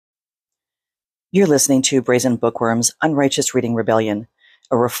You're listening to Brazen Bookworm's Unrighteous Reading Rebellion,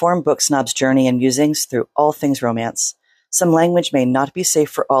 a reformed book snob's journey and musings through all things romance. Some language may not be safe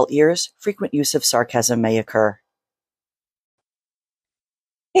for all ears. Frequent use of sarcasm may occur.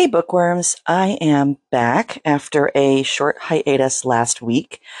 Hey, bookworms. I am back after a short hiatus last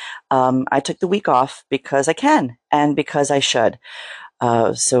week. I took the week off because I can and because I should.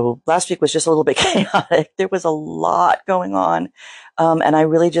 So last week was just a little bit chaotic. There was a lot going on. And I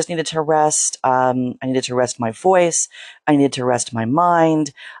really just needed to rest. I needed to rest my voice. I needed to rest my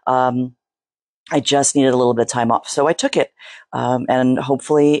mind. I just needed a little bit of time off. So I took it. And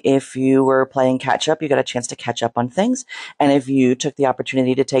hopefully if you were playing catch up, you got a chance to catch up on things. And if you took the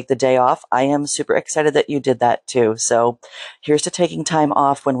opportunity to take the day off, I am super excited that you did that too. So here's to taking time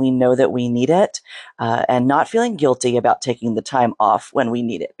off when we know that we need it, and not feeling guilty about taking the time off when we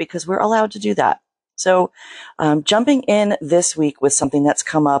need it, because we're allowed to do that. So, jumping in this week with something that's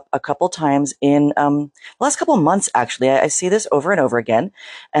come up a couple times in the last couple of months, actually. I see this over and over again,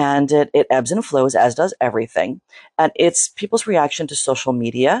 and it ebbs and flows, as does everything. And it's people's reaction to social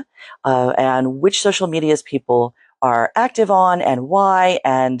media, and which social medias people are active on and why,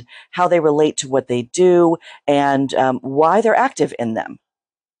 and how they relate to what they do, and why they're active in them.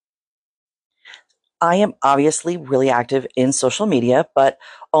 I am obviously really active in social media, but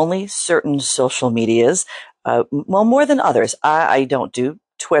only certain social medias. Well, more than others. I don't do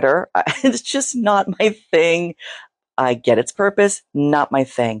Twitter. It's just not my thing. I get its purpose, not my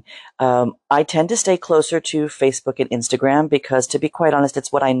thing. I tend to stay closer to Facebook and Instagram because, to be quite honest,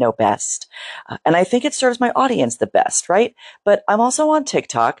 it's what I know best. And I think it serves my audience the best, right? But I'm also on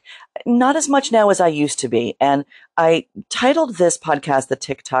TikTok, not as much now as I used to be. And I titled this podcast The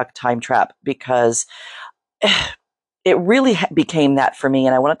TikTok Time Trap because it really became that for me.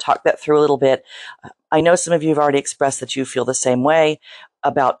 And I want to talk that through a little bit. I know some of you have already expressed that you feel the same way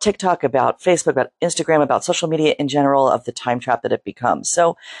about TikTok, about Facebook, about Instagram, about social media in general, of the time trap that it becomes.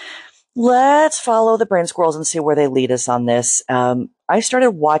 So let's follow the brain squirrels and see where they lead us on this. I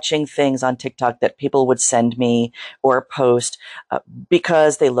started watching things on TikTok that people would send me or post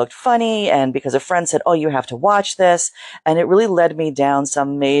because they looked funny and because a friend said, oh, you have to watch this. And it really led me down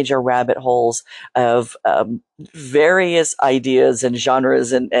some major rabbit holes of various ideas and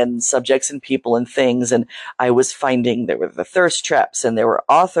genres and subjects and people and things. And I was finding there were the thirst traps, and there were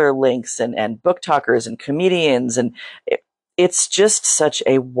author links and book talkers and comedians, and it's just such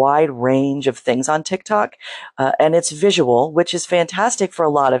a wide range of things on TikTok, and it's visual, which is fantastic for a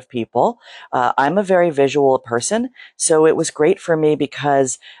lot of people. I'm a very visual person, so it was great for me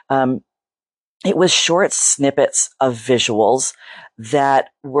because it was short snippets of visuals that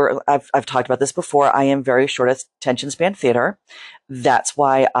were, I've talked about this before. I am very short attention span theater. That's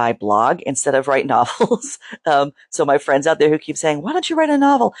why I blog instead of write novels. So my friends out there who keep saying, why don't you write a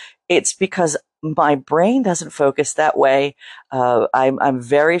novel? It's because my brain doesn't focus that way. I'm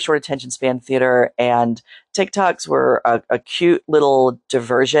very short attention span theater, and TikToks were a cute little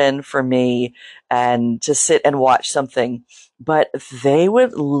diversion for me and to sit and watch something. But they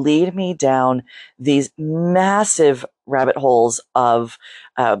would lead me down these massive rabbit holes of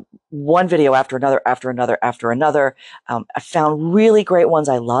one video after another, after another, after another. I found really great ones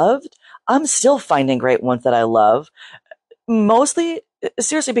I loved. I'm still finding great ones that I love, mostly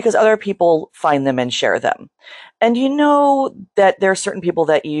seriously because other people find them and share them. And you know that there are certain people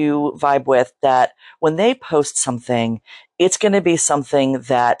that you vibe with that when they post something, it's going to be something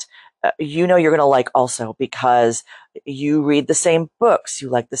that you know you're going to like also, because you read the same books, you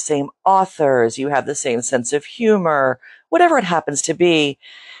like the same authors, you have the same sense of humor, whatever it happens to be.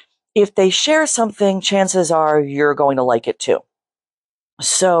 If they share something, chances are you're going to like it too.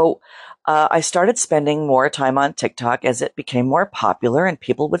 So I started spending more time on TikTok as it became more popular and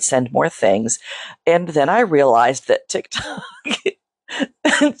people would send more things. And then I realized that TikTok,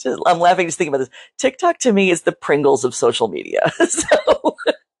 I'm laughing just thinking about this. TikTok to me is the Pringles of social media. So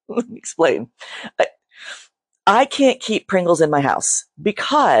let me explain. I can't keep Pringles in my house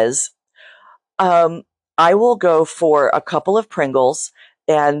because I will go for a couple of Pringles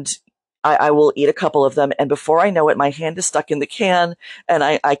and I will eat a couple of them. And before I know it, my hand is stuck in the can and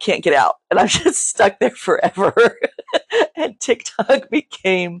I can't get out. And I'm just stuck there forever. And TikTok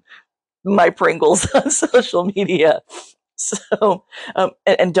became my Pringles on social media. So,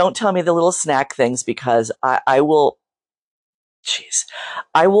 and don't tell me the little snack things, because I will,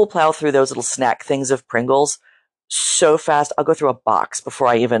 I will plow through those little snack things of Pringles so fast. I'll go through a box before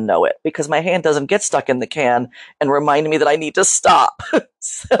I even know it, because my hand doesn't get stuck in the can and remind me that I need to stop.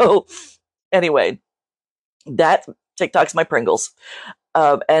 So anyway, that TikTok's my Pringles.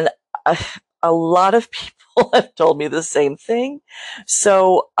 And a lot of people have told me the same thing.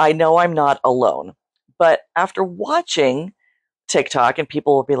 So I know I'm not alone. But after watching TikTok, and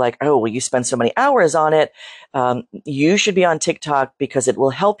people will be like, oh, well, you spend so many hours on it. You should be on TikTok because it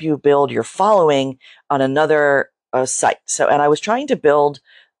will help you build your following on another site. So, and I was trying to build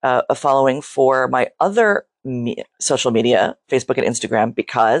a following for my other social media, Facebook and Instagram,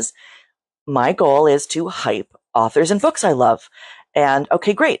 because my goal is to hype authors and books I love. And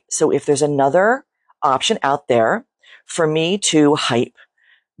okay, great. So if there's another option out there for me to hype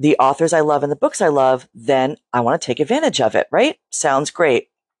the authors I love and the books I love, then I want to take advantage of it, right? Sounds great.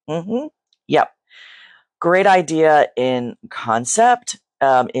 Yep. Great idea in concept,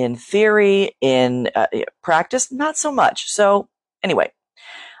 in theory, in practice, not so much. So anyway,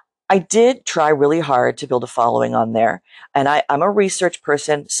 I did try really hard to build a following on there. And I'm a research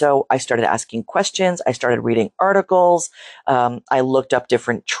person, so I started asking questions. I started reading articles. I looked up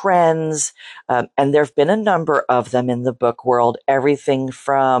different trends. And there have been a number of them in the book world, everything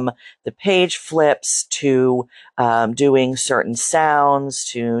from the page flips to doing certain sounds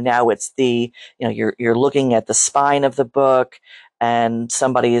to now it's you're looking at the spine of the book and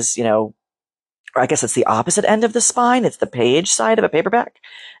somebody's, or I guess it's the opposite end of the spine. It's the page side of a paperback.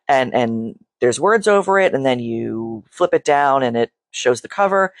 And there's words over it, and then you flip it down and it shows the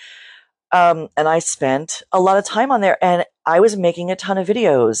cover. And I spent a lot of time on there, and I was making a ton of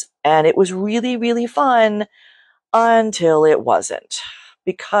videos, and it was really, really fun until it wasn't.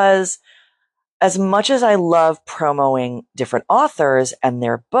 Because as much as I love promoting different authors and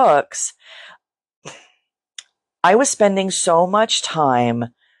their books, I was spending so much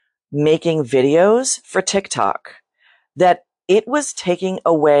time making videos for TikTok that it was taking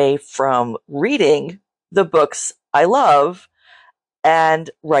away from reading the books I love and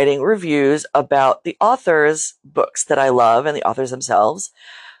writing reviews about the authors' books that I love and the authors themselves.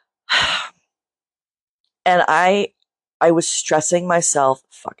 And I was stressing myself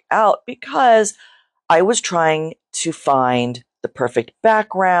fuck out because I was trying to find the perfect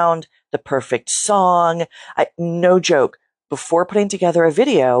background, the perfect song. No joke. Before putting together a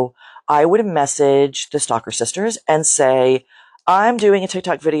video, I would message the Stalker Sisters and say, I'm doing a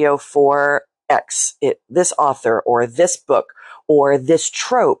TikTok video for X, this author or this book or this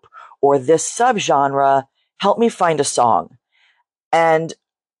trope or this subgenre. Help me find a song. And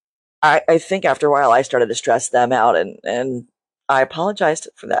I think after a while I started to stress them out, and I apologized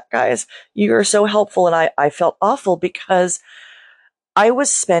for that, guys. You are so helpful, and I felt awful because I was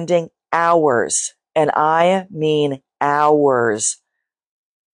spending hours, and I mean hours,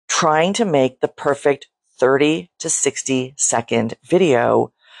 trying to make the perfect 30 to 60-second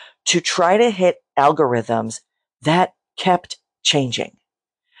video to try to hit algorithms that kept changing.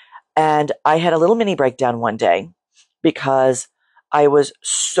 And I had a little mini breakdown one day because I was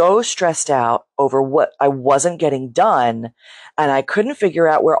so stressed out over what I wasn't getting done, and I couldn't figure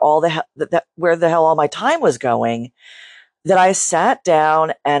out where where the hell all my time was going, that I sat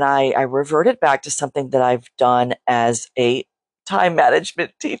down and I reverted back to something that I've done as a time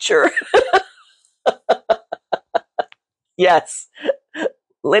management teacher. Yes,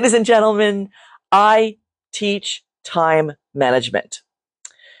 ladies and gentlemen, I teach time management.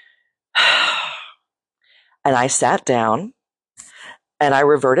 And I sat down and I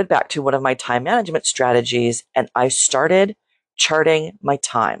reverted back to one of my time management strategies, and I started charting my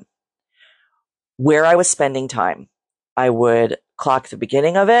time, where I was spending time. I would clock the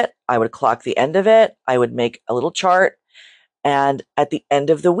beginning of it. I would clock the end of it. I would make a little chart. And at the end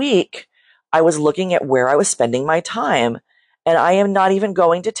of the week, I was looking at where I was spending my time. And I am not even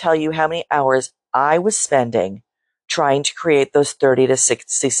going to tell you how many hours I was spending trying to create those 30 to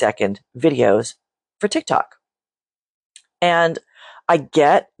 60-second videos for TikTok. And I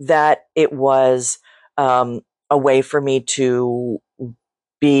get that it was a way for me to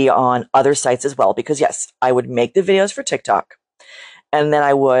be on other sites as well, because yes, I would make the videos for TikTok and then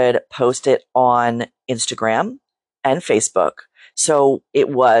I would post it on Instagram and Facebook. So it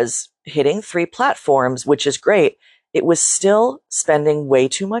was hitting 3 platforms, which is great. It was still spending way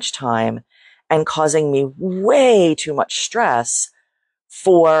too much time and causing me way too much stress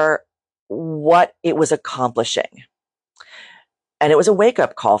for what it was accomplishing. And it was a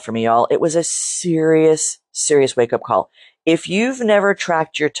wake-up call for me, y'all. It was a serious, serious wake-up call. If you've never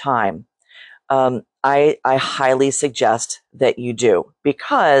tracked your time, I highly suggest that you do,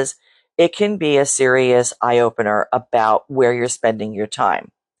 because it can be a serious eye-opener about where you're spending your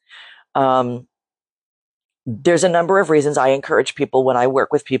time. There's a number of reasons I encourage people when I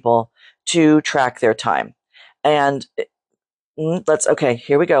work with people to track their time. And okay,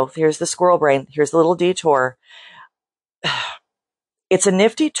 here we go. Here's the squirrel brain. Here's the little detour. It's a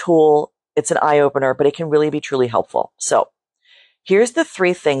nifty tool It's an eye-opener, but it can really be truly helpful. So here's the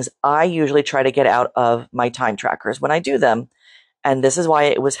 3 things I usually try to get out of my time trackers when I do them. And this is why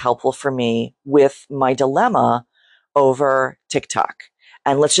it was helpful for me with my dilemma over TikTok.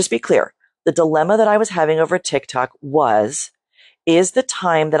 And let's just be clear. The dilemma that I was having over TikTok was, is the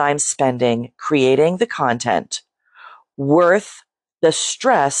time that I'm spending creating the content worth the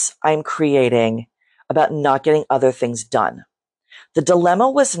stress I'm creating about not getting other things done? The dilemma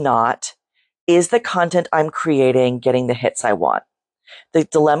was not, is the content I'm creating getting the hits I want? The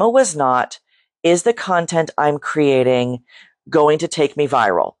dilemma was not, is the content I'm creating going to take me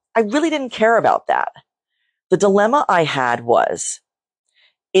viral? I really didn't care about that. The dilemma I had was,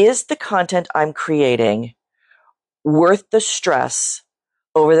 is the content I'm creating worth the stress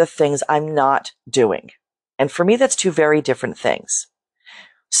over the things I'm not doing? And for me, that's 2 very different things.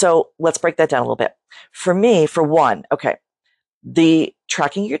 So let's break that down a little bit. For me, for one, okay, the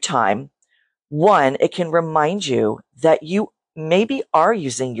tracking your time, one, it can remind you that you maybe are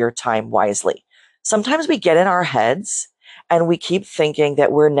using your time wisely. Sometimes we get in our heads and we keep thinking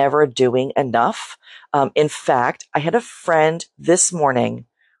that we're never doing enough. In fact, I had a friend this morning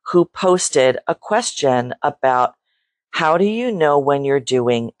who posted a question about, how do you know when you're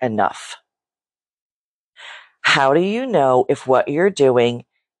doing enough? How do you know if what you're doing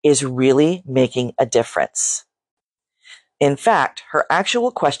is really making a difference? In fact, her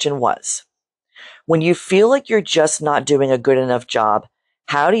actual question was, when you feel like you're just not doing a good enough job,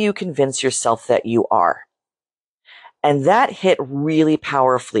 how do you convince yourself that you are? And that hit really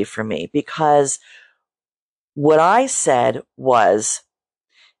powerfully for me, because what I said was,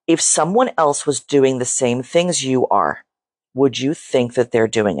 if someone else was doing the same things you are, would you think that they're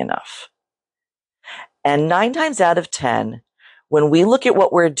doing enough? And 9 times out of 10, when we look at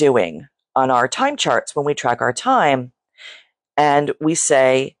what we're doing on our time charts, when we track our time, and we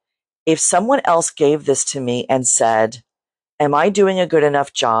say, if someone else gave this to me and said, am I doing a good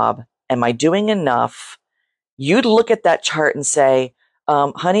enough job? Am I doing enough? You'd look at that chart and say,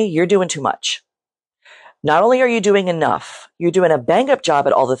 honey, you're doing too much. Not only are you doing enough, you're doing a bang up job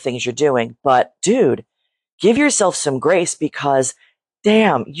at all the things you're doing, but dude, give yourself some grace, because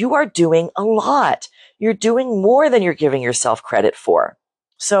damn, you are doing a lot. You're doing more than you're giving yourself credit for.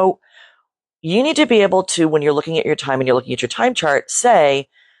 So you need to be able to, when you're looking at your time and you're looking at your time chart, say,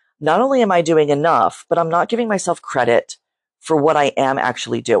 not only am I doing enough, but I'm not giving myself credit for what I am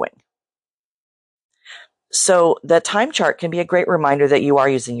actually doing. So the time chart can be a great reminder that you are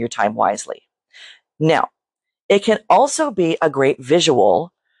using your time wisely. Now, it can also be a great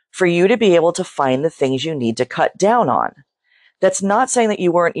visual for you to be able to find the things you need to cut down on. That's not saying that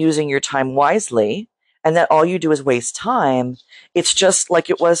you weren't using your time wisely and that all you do is waste time. It's just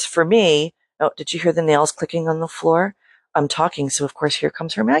like it was for me. Oh, did you hear the nails clicking on the floor? I'm talking, so of course here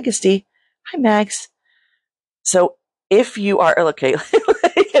comes Her Majesty. Hi, Mags. So if you are, okay,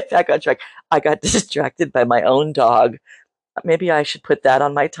 get back on track. I got distracted by my own dog. Maybe I should put that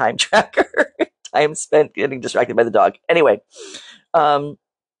on my time tracker. Time spent getting distracted by the dog. Anyway,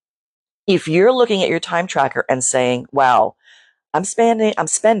 if you're looking at your time tracker and saying, wow, I'm spending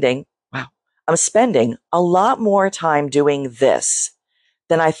a lot more time doing this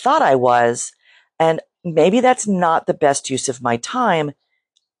than I thought I was, and maybe that's not the best use of my time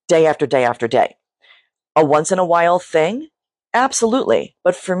day after day after day. A once in a while thing? Absolutely.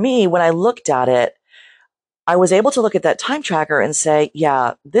 But for me, when I looked at it, I was able to look at that time tracker and say,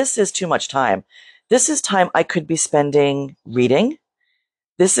 yeah, this is too much time. This is time I could be spending reading.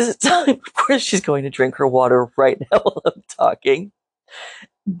 This is time, of course, she's going to drink her water right now while I'm talking.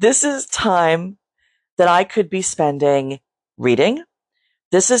 This is time that I could be spending reading.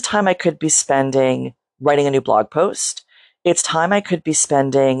 This is time I could be spending writing a new blog post. It's time I could be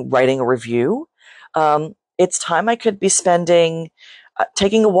spending writing a review. It's time I could be spending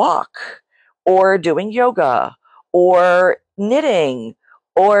taking a walk or doing yoga or knitting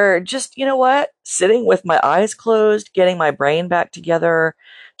or just, you know what, sitting with my eyes closed, getting my brain back together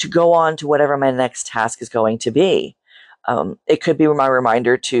to go on to whatever my next task is going to be. It could be my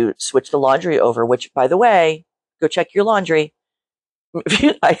reminder to switch the laundry over, which, by the way, go check your laundry.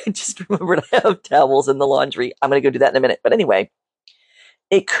 I just remembered I have towels in the laundry. I'm going to go do that in a minute. But anyway,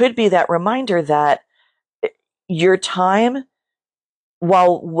 it could be that reminder that your time,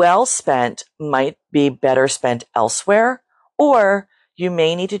 while well spent, might be better spent elsewhere, or you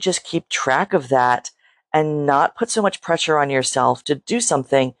may need to just keep track of that and not put so much pressure on yourself to do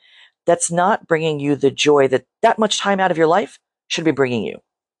something that's not bringing you the joy that that much time out of your life should be bringing you.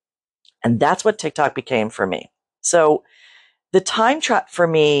 And that's what TikTok became for me. So the time trap for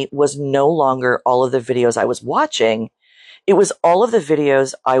me was no longer all of the videos I was watching. it was all of the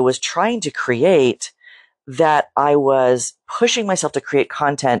videos I was trying to create that I was pushing myself to create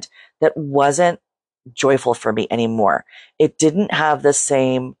content that wasn't joyful for me anymore. It didn't have the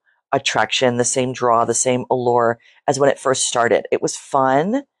same attraction, the same draw, the same allure as when it first started. It was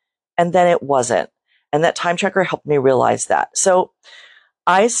fun, and then it wasn't. And that time tracker helped me realize that. So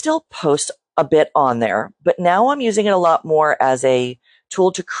I still post a bit on there, but now I'm using it a lot more as a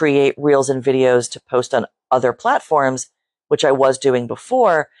tool to create reels and videos to post on other platforms, which I was doing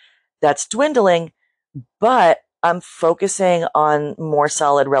before. That's dwindling, but I'm focusing on more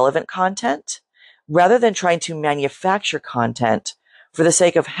solid, relevant content rather than trying to manufacture content for the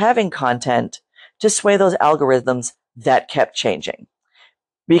sake of having content to sway those algorithms that kept changing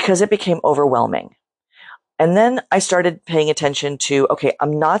because it became overwhelming. And then I started paying attention to, okay,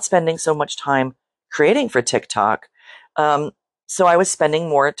 I'm not spending so much time creating for TikTok. Um, so I was spending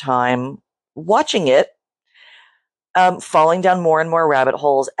more time watching it, falling down more and more rabbit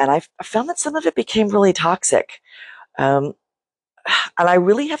holes. And I found that some of it became really toxic. Um, and I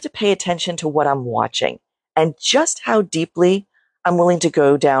really have to pay attention to what I'm watching and just how deeply I'm willing to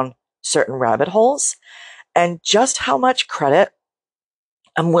go down certain rabbit holes and just how much credit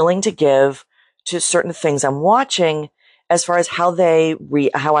I'm willing to give to certain things I'm watching as far as how I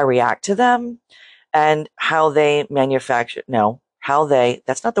react to them and how they manufacture, no, how they,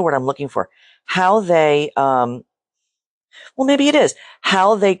 that's not the word I'm looking for, how they, well, maybe it is,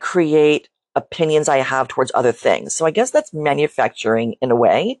 how they create opinions I have towards other things. So I guess that's manufacturing in a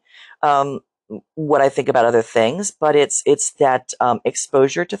way, what I think about other things, but it's that,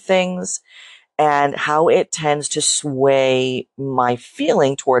 exposure to things and how it tends to sway my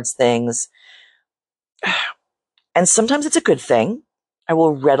feeling towards things. And sometimes it's a good thing. I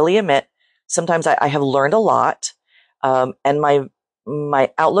will readily admit, sometimes I have learned a lot, and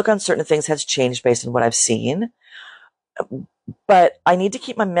my outlook on certain things has changed based on what I've seen. But I need to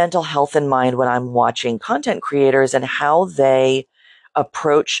keep my mental health in mind when I'm watching content creators and how they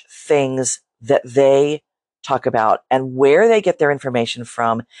approach things that they talk about and where they get their information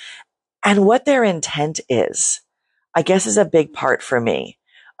from and what their intent is, I guess, is a big part for me.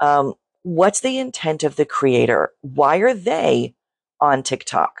 What's the intent of the creator? Why are they on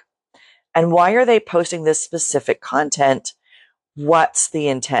TikTok? And why are they posting this specific content? What's the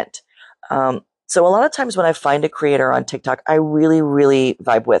intent? So a lot of times when I find a creator on TikTok I really, really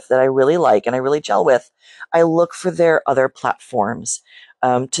vibe with, that I really like and I really gel with, I look for their other platforms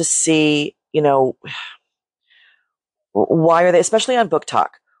to see, why are they, especially on Book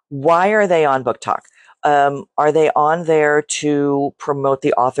Talk? Why are they on Book Talk? Are they on there to promote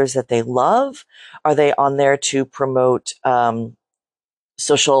the authors that they love? Are they on there to promote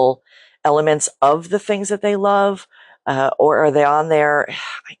social elements of the things that they love? Or are they on there?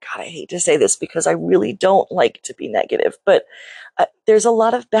 I hate to say this because I really don't like to be negative, but there's a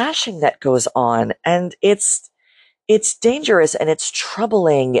lot of bashing that goes on, and it's dangerous and it's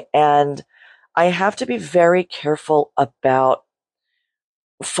troubling, and I have to be very careful about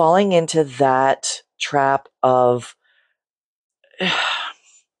falling into that trap of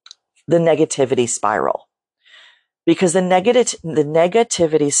the negativity spiral. Because the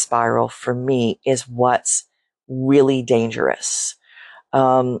negativity spiral for me is what's really dangerous.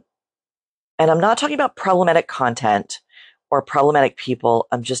 And I'm not talking about problematic content or problematic people.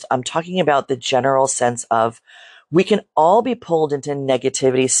 I'm talking about the general sense of we can all be pulled into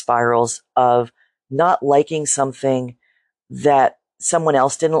negativity spirals of not liking something that someone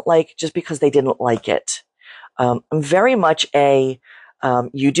else didn't like just because they didn't like it. I'm very much a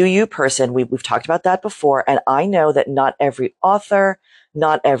you do you person. We've talked about that before. And I know that not every author,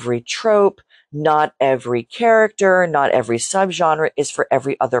 not every trope, not every character, not every subgenre is for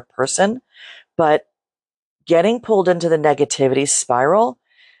every other person. But getting pulled into the negativity spiral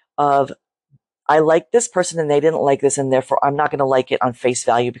of I like this person and they didn't like this, and therefore I'm not going to like it on face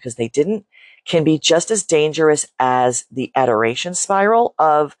value because they didn't, can be just as dangerous as the adoration spiral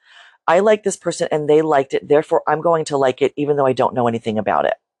of I like this person and they liked it, therefore I'm going to like it even though I don't know anything about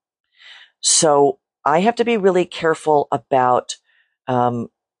it. So I have to be really careful about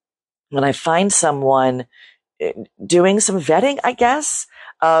when I find someone doing some vetting, I guess,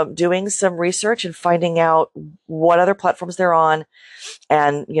 doing some research and finding out what other platforms they're on,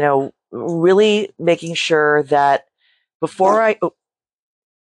 and really making sure that before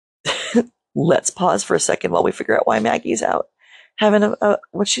let's pause for a second while we figure out why Maggie's out having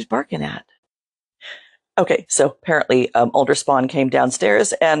what she's barking at. Okay, so apparently older Spawn came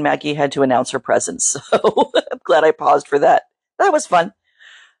downstairs and Maggie had to announce her presence. So I'm glad I paused for that. That was fun.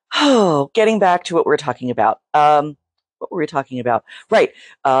 Oh, getting back to what we were talking about. What were we talking about? Right.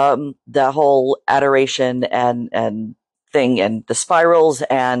 The whole adoration and thing and the spirals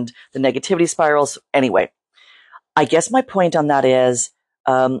and the negativity spirals. Anyway, I guess my point on that is,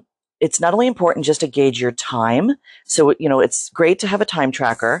 it's not only important just to gauge your time. So, it's great to have a time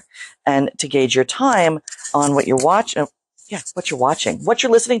tracker and to gauge your time on what you're watching. Yeah, what you're watching, what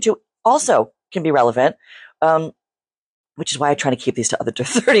you're listening to also can be relevant. Which is why I try to keep these to under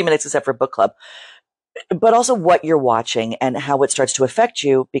 30 minutes, except for book club, but also what you're watching and how it starts to affect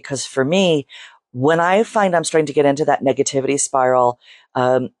you. Because for me, when I find I'm starting to get into that negativity spiral,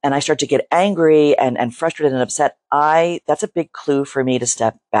 and I start to get angry and frustrated and upset, that's a big clue for me to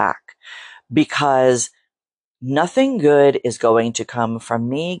step back, because nothing good is going to come from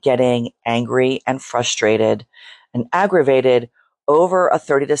me getting angry and frustrated and aggravated over a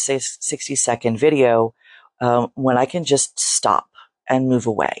 30 to 60-second video, when I can just stop and move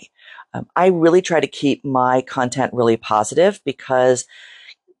away. I really try to keep my content really positive because,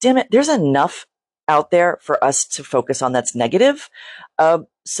 damn it, there's enough out there for us to focus on that's negative.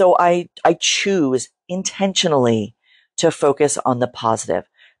 So I choose intentionally to focus on the positive.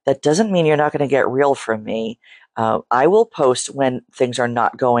 That doesn't mean you're not going to get real from me. I will post when things are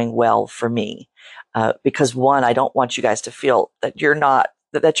not going well for me. Because one, I don't want you guys to feel that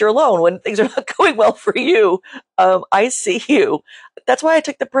that you're alone when things are not going well for you. I see you. That's why I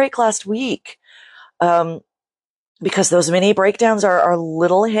took the break last week. Because those mini breakdowns are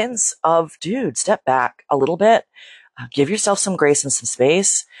little hints of, dude, step back a little bit, give yourself some grace and some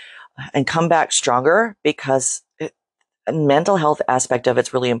space, and come back stronger, because a mental health aspect of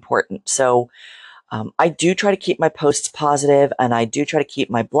it's really important. So, I do try to keep my posts positive, and I do try to keep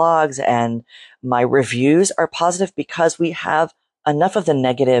my blogs and my reviews are positive, because we have enough of the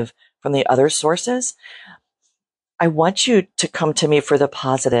negative from the other sources. I want you to come to me for the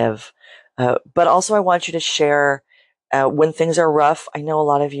positive, but also I want you to share when things are rough. I know a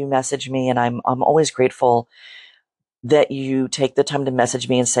lot of you message me, and I'm always grateful that you take the time to message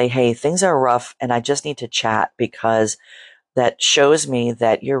me and say, hey, things are rough and I just need to chat, because that shows me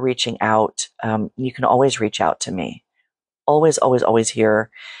that you're reaching out. You can always reach out to me. Always, always, always here,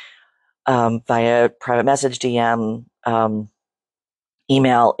 via private message, DM,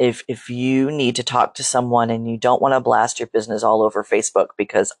 email, if you need to talk to someone and you don't want to blast your business all over Facebook,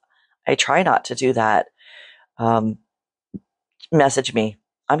 because I try not to do that. Message me.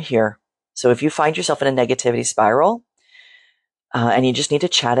 I'm here. So if you find yourself in a negativity spiral, and you just need to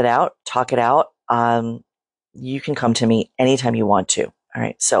chat it out, talk it out, you can come to me anytime you want to. All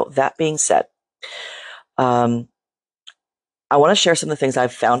right. So that being said, I want to share some of the things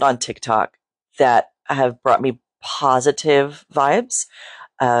I've found on TikTok that have brought me positive vibes,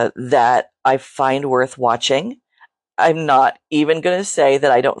 that I find worth watching. I'm not even going to say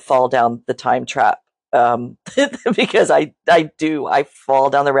that I don't fall down the time trap, because I do. I fall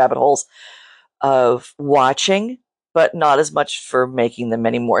down the rabbit holes of watching, but not as much for making them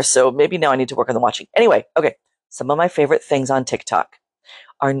anymore. So maybe now I need to work on the watching. Anyway, okay. Some of my favorite things on TikTok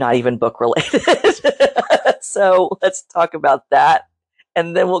are not even book related. So let's talk about that.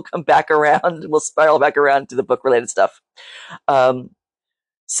 And then we'll come back around. We'll spiral back around to the book related stuff.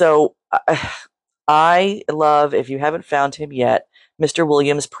 So I love, if you haven't found him yet, Mr.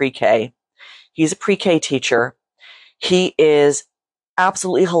 Williams Pre-K. He's a pre-K teacher. He is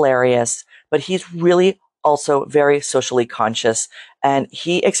absolutely hilarious, but he's really also very socially conscious, and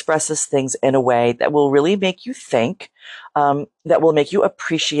he expresses things in a way that will really make you think, that will make you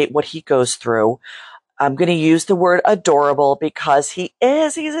appreciate what he goes through. I'm going to use the word adorable, because he's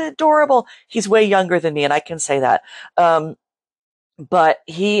adorable. He's way younger than me, and I can say that. But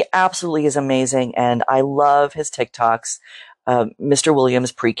he absolutely is amazing, and I love his TikToks. Mr.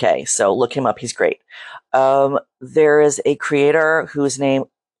 Williams Pre-K. So look him up. He's great. There is a creator whose name,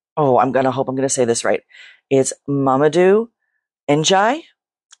 I'm going to say this right. It's Mamadou Njai.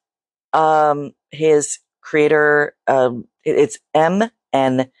 His creator, it's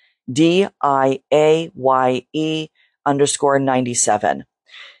MNDIAYE_97.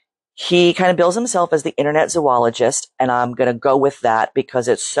 He kind of bills himself as the internet zoologist, and I'm going to go with that because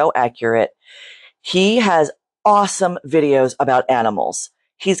it's so accurate. He has awesome videos about animals.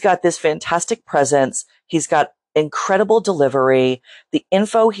 He's got this fantastic presence. He's got incredible delivery. The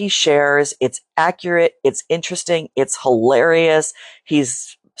info he shares, it's accurate, it's interesting, it's hilarious.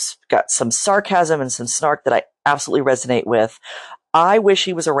 He's got some sarcasm and some snark that I absolutely resonate with. I wish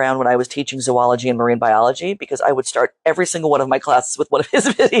he was around when I was teaching zoology and marine biology, because I would start every single one of my classes with one of his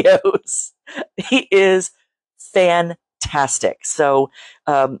videos. He is fantastic. So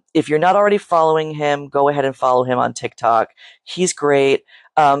if you're not already following him, go ahead and follow him on TikTok. He's great.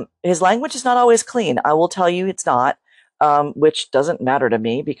 His language is not always clean. I will tell you it's not. which doesn't matter to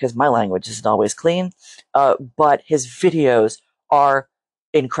me because my language isn't always clean. But his videos are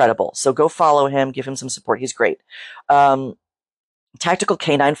incredible. So go follow him, give him some support. He's great. Um, Tactical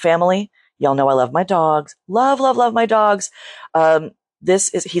Canine Family. Y'all know I love my dogs. Love my dogs.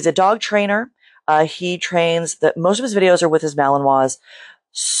 He's a dog trainer. He trains most of his videos are with his Malinois.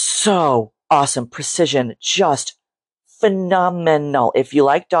 So awesome. Precision. Just phenomenal. If you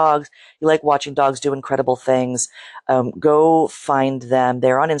like dogs, you like watching dogs do incredible things, go find them.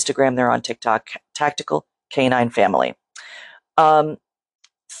 They're on Instagram. They're on TikTok. Tactical Canine Family.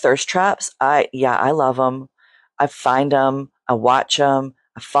 Thirst traps. I love them. I find them. I watch them.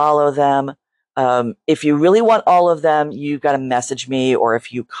 I follow them. If you really want all of them, you got to message me, or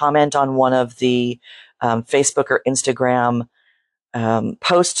if you comment on one of the Facebook or Instagram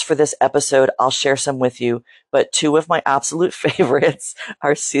posts for this episode, I'll share some with you. But two of my absolute favorites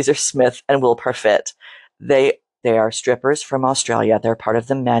are Caesar Smith and Will Parfit. They are strippers from Australia. They're part of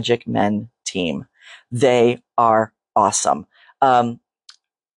the Magic Men team. They are awesome. I'm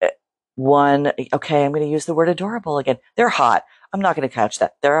going to use the word adorable again. They're hot. I'm not going to couch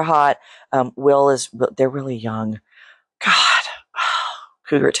that. They're hot. They're really young. God,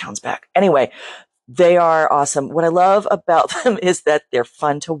 Cougar Town's back. Anyway, they are awesome. What I love about them is that they're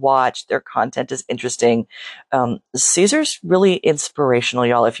fun to watch. Their content is interesting. Caesar's really inspirational,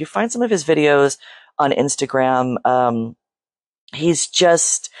 y'all. If you find some of his videos on Instagram, he's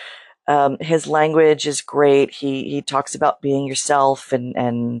just, his language is great. He talks about being yourself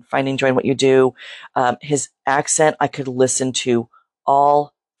and finding joy in what you do. His accent I could listen to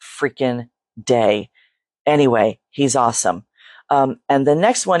all freaking day. Anyway, he's awesome. And the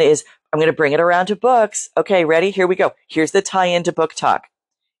next one is, I'm going to bring it around to books. Okay, ready? Here we go. Here's the tie-in to book talk.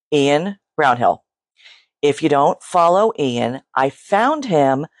 Ian Brownhill. If you don't follow Ian, I found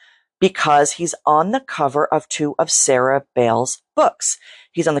him because he's on the cover of two of Sarah Bale's books.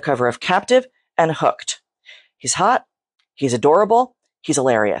 He's on the cover of Captive and Hooked. He's hot. He's adorable. He's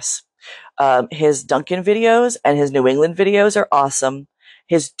hilarious. His Duncan videos and his New England videos are awesome.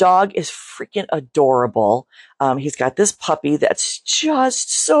 His dog is freaking adorable. He's got this puppy that's just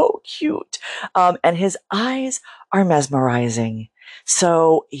so cute. And his eyes are mesmerizing.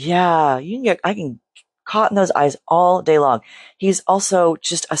 So yeah, I can caught in those eyes all day long. He's also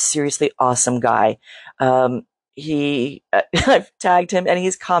just a seriously awesome guy. I've tagged him and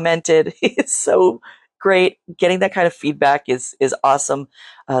he's commented. He's so great. Getting that kind of feedback is awesome.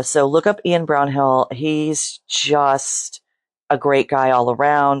 So look up Ian Brownhill. He's just a great guy all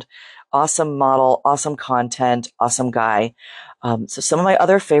around. Awesome model, awesome content, awesome guy. So some of my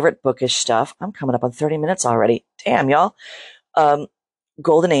other favorite bookish stuff. I'm coming up on 30 minutes already. Damn, y'all.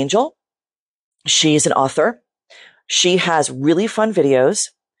 Golden Angel. She's an author. She has really fun videos.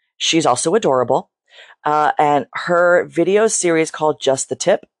 She's also adorable. And her video series called Just the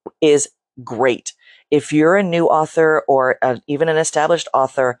Tip is great. If you're a new author or even an established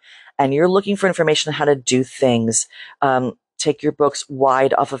author and you're looking for information on how to do things, take your books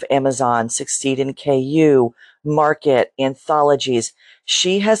wide off of Amazon, succeed in KU, market, anthologies.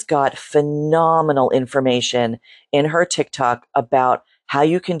 She has got phenomenal information in her TikTok about how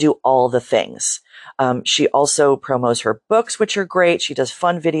you can do all the things. She also promos her books, which are great. She does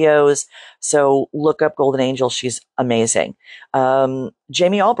fun videos. So look up Golden Angel. She's amazing.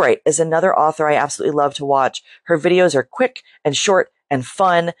 Jamie Albright is another author I absolutely love to watch. Her videos are quick and short and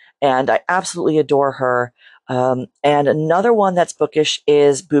fun, and I absolutely adore her. And another one that's bookish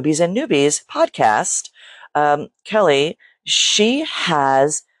is Boobies and Newbies podcast. Kelly, she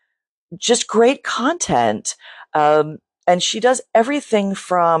has just great content. And she does everything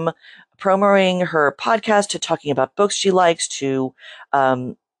from promoting her podcast to talking about books she likes to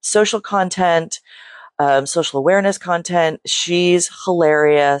social content, social awareness content. She's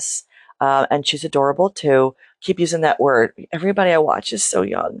hilarious, and she's adorable too. Keep using that word. Everybody I watch is so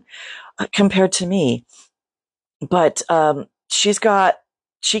young compared to me. But she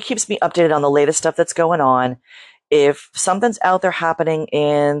keeps me updated on the latest stuff that's going on. If something's out there happening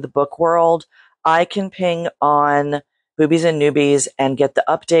in the book world, I can ping on Boobies and Newbies and get the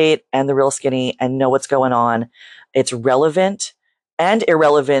update and the real skinny and know what's going on. It's relevant and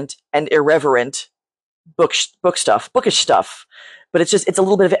irrelevant and irreverent bookish stuff. But it's a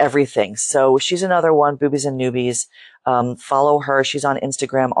little bit of everything. So she's another one, Boobies and Newbies. Follow her. She's on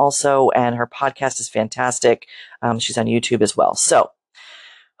Instagram also, and her podcast is fantastic. She's on YouTube as well. So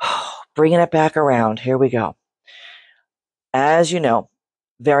bringing it back around, here we go. As you know,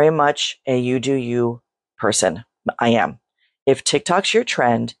 very much a you do you person. I am. If TikTok's your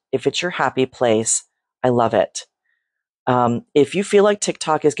trend, if it's your happy place, I love it. If you feel like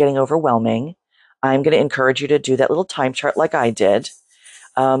TikTok is getting overwhelming, I'm going to encourage you to do that little time chart like I did.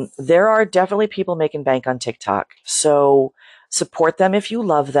 There are definitely people making bank on TikTok. So support them if you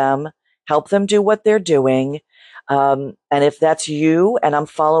love them. Help them do what they're doing. And if that's you and I'm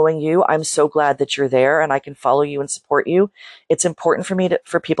following you, I'm so glad that you're there and I can follow you and support you. It's important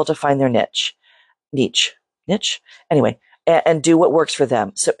for people to find their niche. Anyway, and do what works for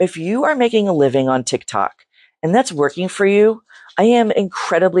them. So if you are making a living on TikTok and that's working for you, I am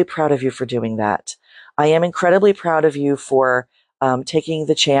incredibly proud of you for doing that. I am incredibly proud of you for taking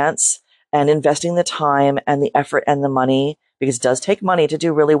the chance and investing the time and the effort and the money, because it does take money to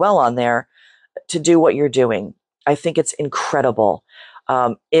do really well on there, to do what you're doing. I think it's incredible.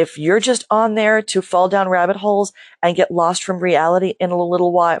 If you're just on there to fall down rabbit holes and get lost from reality for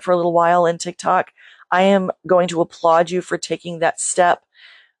a little while in TikTok, I am going to applaud you for taking that step.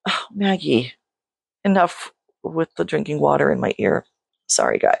 Oh, Maggie, enough with the drinking water in my ear.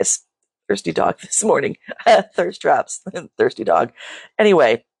 Sorry, guys. Thirsty dog this morning. Thirst traps. Thirsty dog.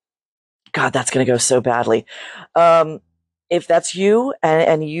 Anyway, God, that's going to go so badly. If that's you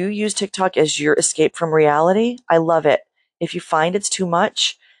and you use TikTok as your escape from reality, I love it. If you find it's too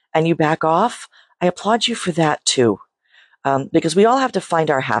much and you back off, I applaud you for that too. Because we all have to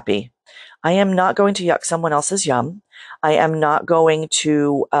find our happy. I am not going to yuck someone else's yum. I am not going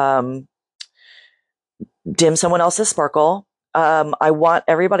to dim someone else's sparkle. I want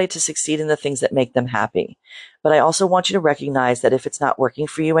everybody to succeed in the things that make them happy. But I also want you to recognize that if it's not working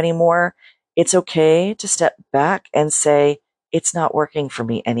for you anymore, it's okay to step back and say, it's not working for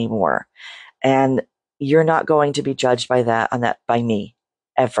me anymore. And you're not going to be judged by by me,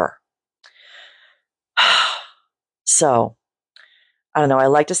 ever. So, I don't know. I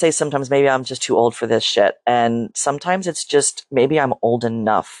like to say sometimes maybe I'm just too old for this shit. And sometimes it's just maybe I'm old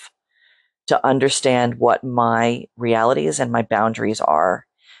enough to understand what my realities and my boundaries are,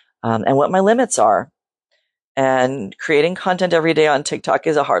 and what my limits are. And creating content every day on TikTok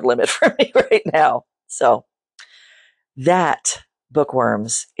is a hard limit for me right now. So that,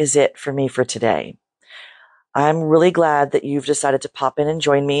 bookworms, is it for me for today. I'm really glad that you've decided to pop in and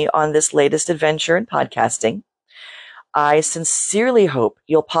join me on this latest adventure in podcasting. I sincerely hope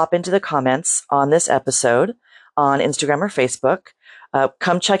you'll pop into the comments on this episode on Instagram or Facebook.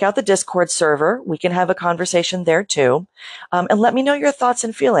 Come check out the Discord server. We can have a conversation there too. And let me know your thoughts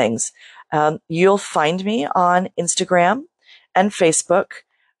and feelings. You'll find me on Instagram and Facebook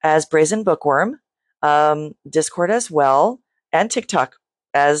as Brazen Bookworm, Discord as well, and TikTok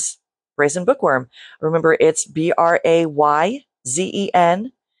as Brazen Bookworm. Remember, it's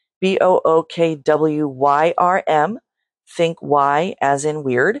BrazenBookwyrm. Think Y as in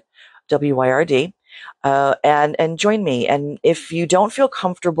weird, WYRD, and join me. And if you don't feel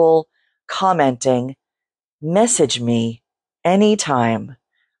comfortable commenting, message me anytime.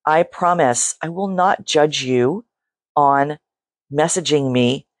 I promise I will not judge you on messaging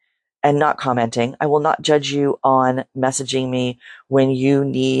me and not commenting. I will not judge you on messaging me when you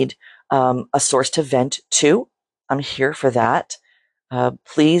need a source to vent to. I'm here for that.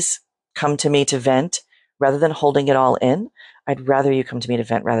 Please come to me to vent rather than holding it all in. I'd rather you come to me to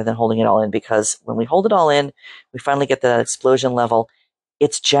vent rather than holding it all in, because when we hold it all in, we finally get that explosion level.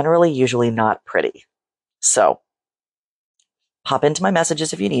 It's generally usually not pretty. So hop into my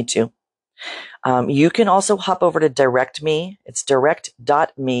messages if you need to. You can also hop over to direct me. It's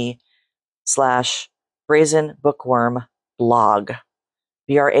direct.me/Brazen Bookworm blog.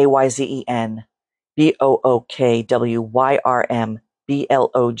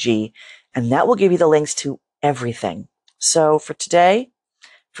 BrazenBookwyrmblog. And that will give you the links to everything. So for today,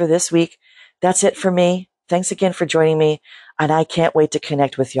 for this week, that's it for me. Thanks again for joining me. And I can't wait to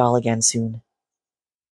connect with y'all again soon.